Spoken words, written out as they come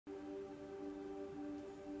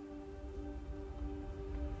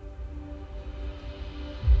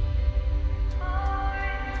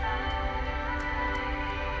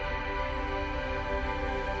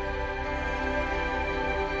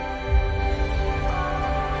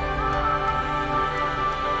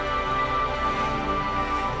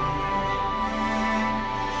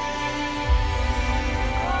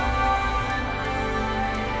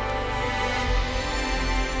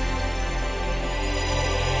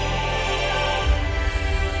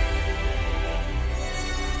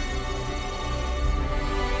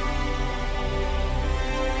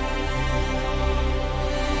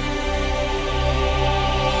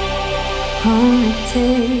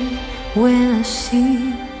I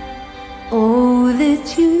see all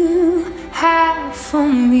that you have for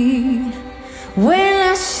me. When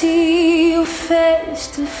I see you face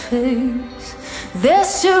to face, they're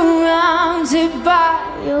surrounded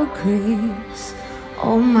by your grace.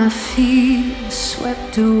 All my fears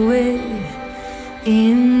swept away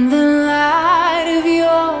in the light of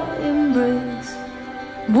your embrace.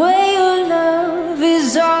 Where your love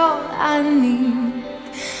is all I need,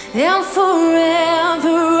 and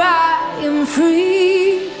forever I am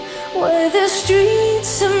free. Where the streets